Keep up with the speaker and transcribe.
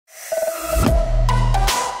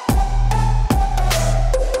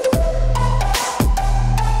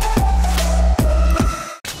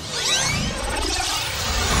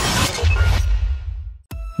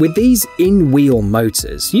With these in-wheel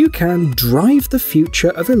motors, you can drive the future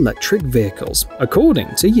of electric vehicles,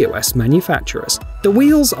 according to US manufacturers. The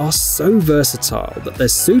wheels are so versatile that they're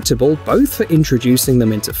suitable both for introducing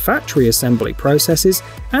them into factory assembly processes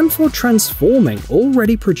and for transforming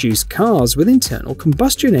already produced cars with internal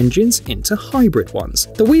combustion engines into hybrid ones.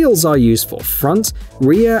 The wheels are used for front,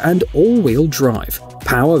 rear, and all-wheel drive.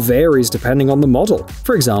 Power varies depending on the model.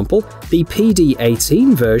 For example, the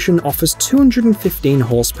PD18 version offers 215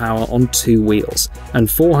 horsepower on 2 wheels and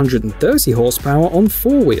 430 horsepower on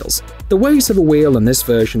 4 wheels. The weight of a wheel in this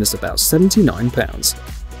version is about 79 pounds.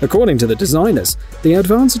 According to the designers, the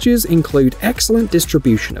advantages include excellent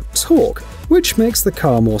distribution of torque, which makes the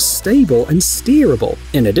car more stable and steerable.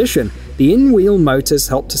 In addition, the in-wheel motors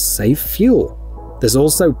help to save fuel. There's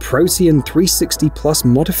also Protean 360 Plus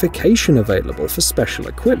modification available for special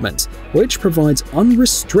equipment, which provides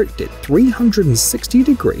unrestricted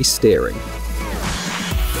 360-degree steering.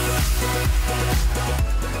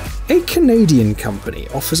 A Canadian company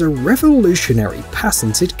offers a revolutionary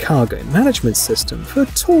patented cargo management system for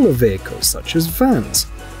taller vehicles such as vans.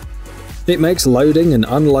 It makes loading and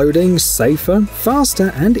unloading safer,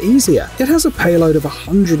 faster, and easier. It has a payload of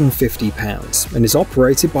 150 pounds and is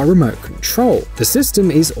operated by remote control. The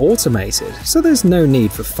system is automated, so there's no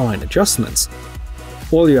need for fine adjustments.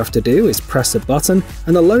 All you have to do is press a button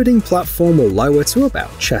and the loading platform will lower to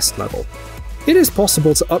about chest level. It is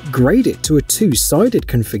possible to upgrade it to a 2-sided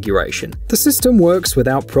configuration. The system works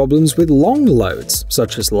without problems with long loads,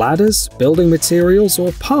 such as ladders, building materials,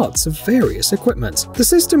 or parts of various equipment. The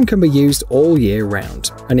system can be used all year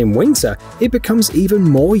round, and in winter, it becomes even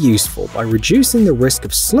more useful by reducing the risk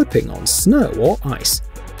of slipping on snow or ice.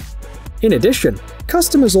 In addition,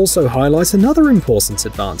 customers also highlight another important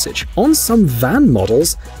advantage. On some van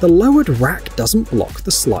models, the lowered rack doesn't block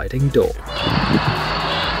the sliding door.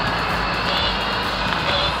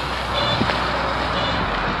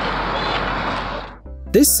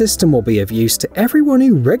 This system will be of use to everyone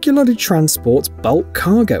who regularly transports bulk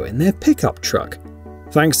cargo in their pickup truck.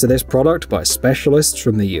 Thanks to this product by specialists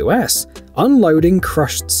from the US, unloading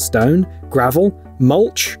crushed stone, gravel,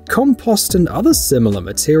 mulch, compost, and other similar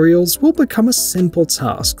materials will become a simple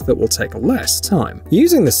task that will take less time.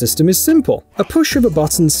 Using the system is simple. A push of a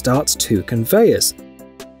button starts 2 conveyors.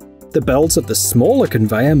 The belt of the smaller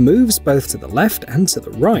conveyor moves both to the left and to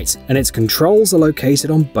the right, and its controls are located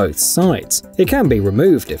on both sides. It can be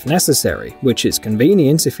removed if necessary, which is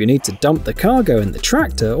convenient if you need to dump the cargo in the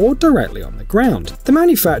tractor or directly on the ground. The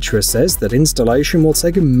manufacturer says that installation will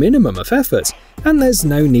take a minimum of effort, and there's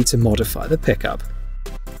no need to modify the pickup.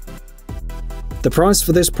 The price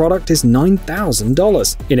for this product is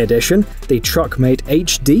 $9,000. In addition, the Truckmate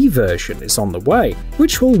HD version is on the way,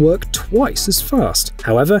 which will work twice as fast.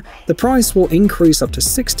 However, the price will increase up to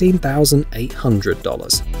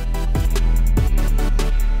 $16,800.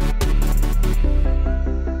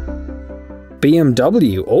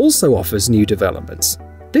 BMW also offers new developments.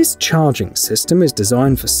 This charging system is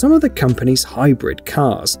designed for some of the company's hybrid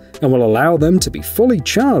cars and will allow them to be fully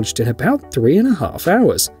charged in about 3.5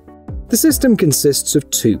 hours. The system consists of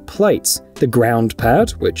 2 plates, the ground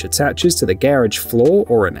pad, which attaches to the garage floor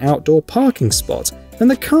or an outdoor parking spot,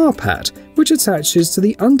 and the car pad, which attaches to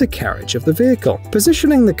the undercarriage of the vehicle.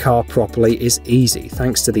 Positioning the car properly is easy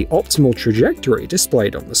thanks to the optimal trajectory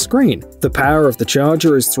displayed on the screen. The power of the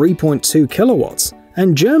charger is 3.2 kilowatts,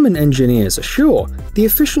 and German engineers assure the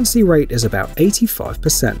efficiency rate is about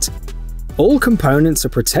 85%. All components are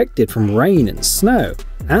protected from rain and snow,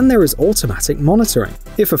 and there is automatic monitoring.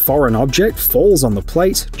 If a foreign object falls on the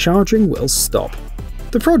plate, charging will stop.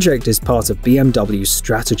 The project is part of BMW's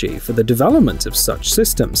strategy for the development of such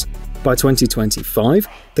systems. By 2025,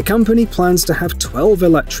 the company plans to have 12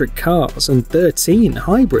 electric cars and 13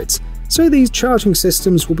 hybrids, so these charging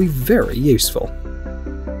systems will be very useful.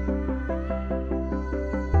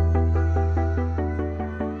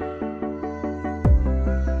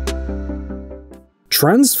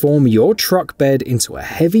 Transform your truck bed into a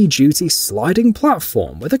heavy-duty sliding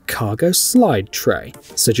platform with a cargo slide tray,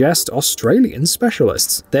 suggest Australian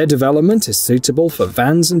specialists. Their development is suitable for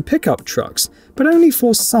vans and pickup trucks, but only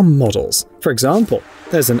for some models. For example,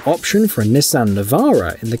 there's an option for a Nissan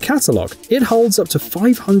Navara in the catalogue. It holds up to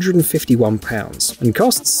 551 pounds and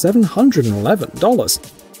costs $711.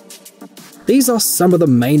 These are some of the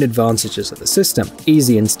main advantages of the system: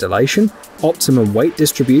 easy installation, optimum weight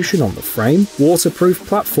distribution on the frame, waterproof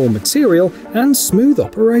platform material, and smooth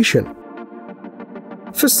operation.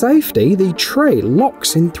 For safety, the tray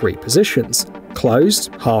locks in 3 positions: closed,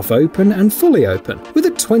 half open, and fully open. With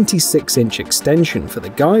a 26-inch extension for the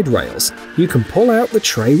guide rails, you can pull out the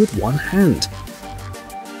tray with one hand.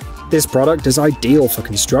 This product is ideal for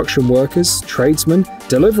construction workers, tradesmen,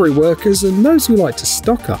 delivery workers, and those who like to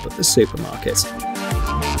stock up at the supermarket.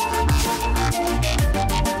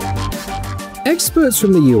 Experts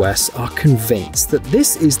from the US are convinced that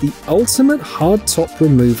this is the ultimate hardtop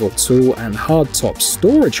removal tool and hardtop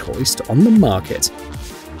storage hoist on the market.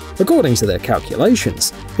 According to their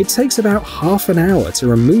calculations, it takes about half an hour to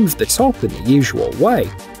remove the top in the usual way,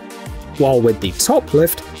 while with the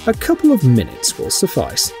TopLift, a couple of minutes will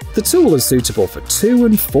suffice. The tool is suitable for 2-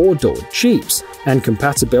 and 4-door Jeeps, and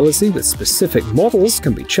compatibility with specific models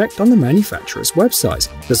can be checked on the manufacturer's website.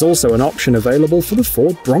 There's also an option available for the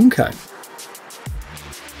Ford Bronco.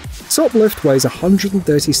 TopLift weighs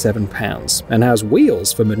 137 pounds and has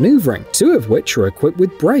wheels for maneuvering, 2 of which are equipped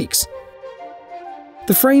with brakes.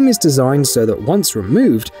 The frame is designed so that once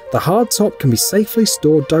removed, the hardtop can be safely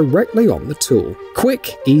stored directly on the tool.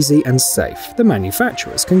 Quick, easy, and safe, the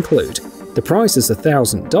manufacturers conclude. The price is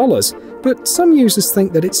 $1,000, but some users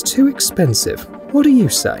think that it's too expensive. What do you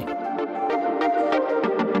say?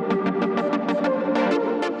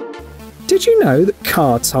 Did you know that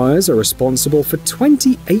car tyres are responsible for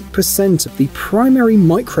 28% of the primary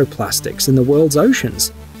microplastics in the world's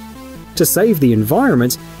oceans? To save the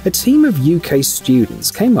environment, a team of UK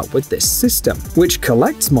students came up with this system, which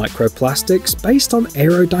collects microplastics based on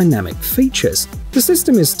aerodynamic features. The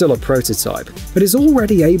system is still a prototype, but is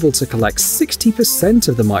already able to collect 60%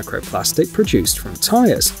 of the microplastic produced from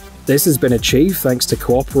tyres. This has been achieved thanks to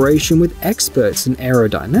cooperation with experts in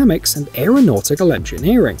aerodynamics and aeronautical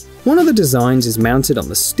engineering. One of the designs is mounted on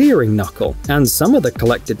the steering knuckle, and some of the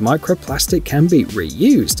collected microplastic can be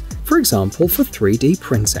reused, for example for 3D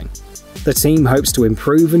printing. The team hopes to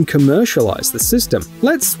improve and commercialize the system.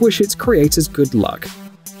 Let's wish its creators good luck.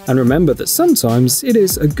 And remember that sometimes it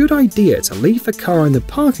is a good idea to leave the car in the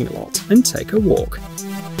parking lot and take a walk.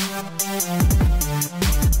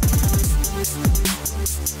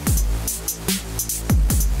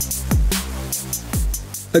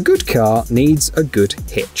 A good car needs a good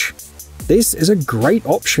hitch. This is a great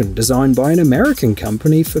option designed by an American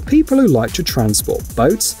company for people who like to transport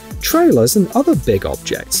boats, trailers, and other big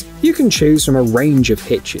objects. You can choose from a range of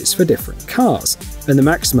hitches for different cars, and the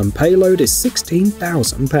maximum payload is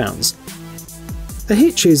 £16,000. The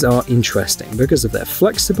hitches are interesting because of their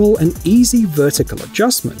flexible and easy vertical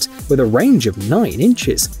adjustment with a range of 9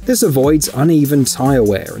 inches. This avoids uneven tyre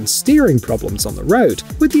wear and steering problems on the road,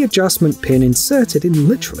 with the adjustment pin inserted in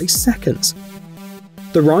literally seconds.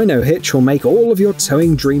 The RHINO hitch will make all of your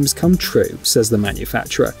towing dreams come true, says the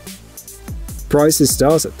manufacturer. Prices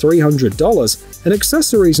start at $300, and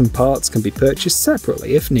accessories and parts can be purchased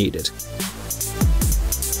separately if needed.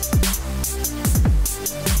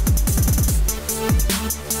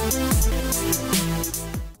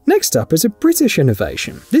 Next up is a British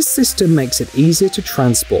innovation. This system makes it easier to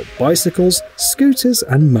transport bicycles, scooters,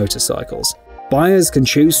 and motorcycles. Buyers can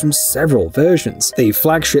choose from several versions. The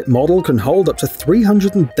flagship model can hold up to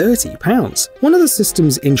 330 pounds. One of the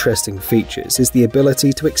system's interesting features is the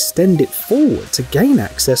ability to extend it forward to gain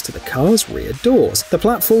access to the car's rear doors. The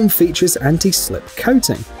platform features anti-slip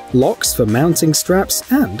coating, locks for mounting straps,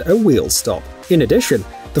 and a wheel stop. In addition,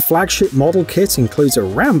 the flagship model kit includes a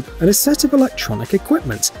ramp and a set of electronic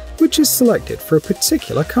equipment, which is selected for a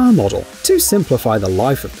particular car model. To simplify the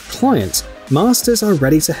life of the client, masters are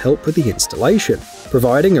ready to help with the installation,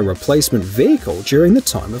 providing a replacement vehicle during the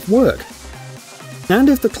time of work. And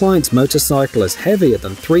if the client's motorcycle is heavier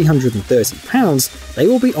than 330 pounds, they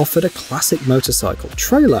will be offered a classic motorcycle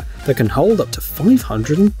trailer that can hold up to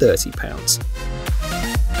 530 pounds.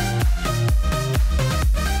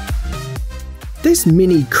 This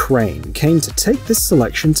mini crane came to take this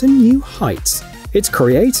selection to new heights. Its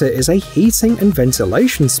creator is a heating and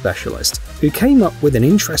ventilation specialist who came up with an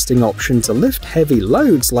interesting option to lift heavy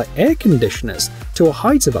loads like air conditioners to a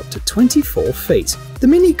height of up to 24 feet. The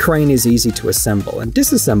mini crane is easy to assemble and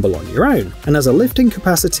disassemble on your own and has a lifting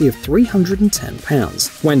capacity of 310 pounds.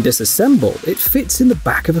 When disassembled, it fits in the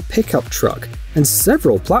back of a pickup truck, and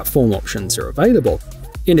several platform options are available.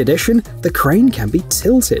 In addition, the crane can be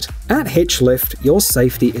tilted. At Hitchlift, your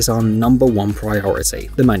safety is our #1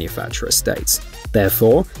 priority, the manufacturer states.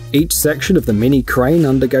 Therefore, each section of the mini crane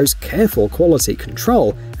undergoes careful quality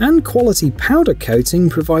control, and quality powder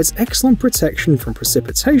coating provides excellent protection from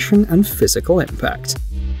precipitation and physical impact.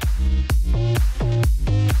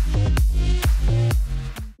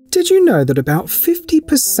 Did you know that about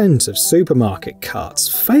 50% of supermarket carts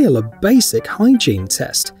fail a basic hygiene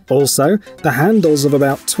test? Also, the handles of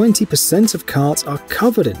about 20% of carts are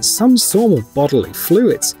covered in some form of bodily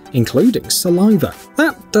fluids, including saliva.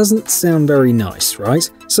 That doesn't sound very nice, right?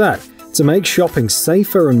 So, To make shopping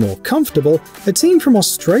safer and more comfortable, a team from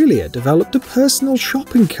Australia developed a personal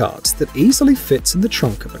shopping cart that easily fits in the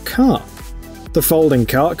trunk of a car. The folding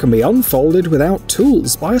cart can be unfolded without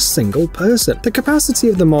tools by a single person. The capacity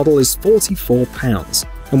of the model is 44 pounds,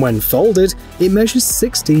 and when folded, it measures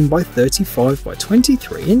 16 by 35 by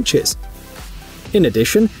 23 inches. In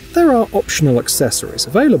addition, there are optional accessories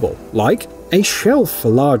available, like a shelf for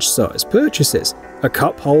large-size purchases, a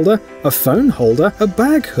cup holder, a phone holder, a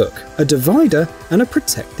bag hook, a divider, and a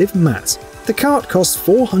protective mat. The cart costs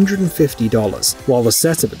 $450, while the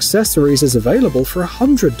set of accessories is available for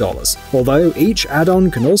 $100, although each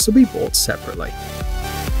add-on can also be bought separately.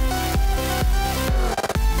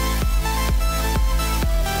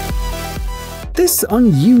 This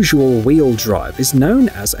unusual wheel drive is known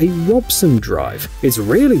as a Robson drive. It's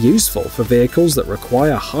really useful for vehicles that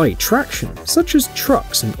require high traction, such as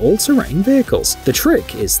trucks and all-terrain vehicles. The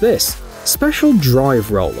trick is this. Special drive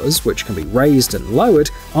rollers, which can be raised and lowered,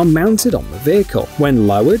 are mounted on the vehicle. When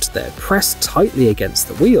lowered, they're pressed tightly against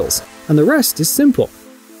the wheels, and the rest is simple.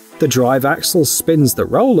 The drive axle spins the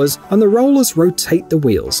rollers, and the rollers rotate the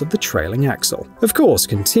wheels of the trailing axle. Of course,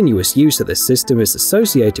 continuous use of this system is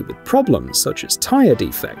associated with problems such as tire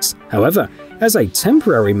defects. However, as a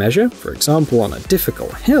temporary measure, for example on a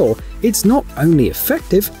difficult hill, it's not only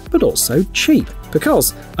effective but also cheap,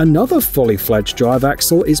 because another fully fledged drive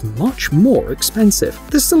axle is much more expensive.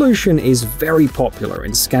 The solution is very popular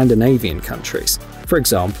in Scandinavian countries. For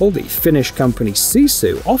example, the Finnish company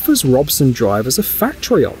Sisu offers Robson drive as a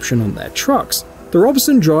factory option on their trucks. The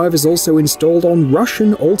Robson drive is also installed on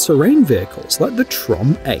Russian all-terrain vehicles like the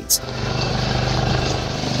Trom 8.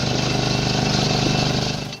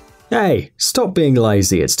 Hey, stop being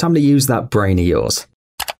lazy, it's time to use that brain of yours.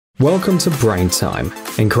 Welcome to Brain Time.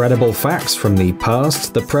 Incredible facts from the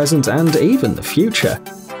past, the present, and even the future.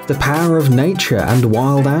 The power of nature and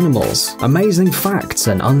wild animals, amazing facts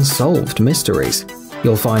and unsolved mysteries.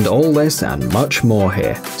 You'll find all this and much more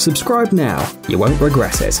here. Subscribe now, you won't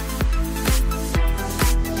regret it.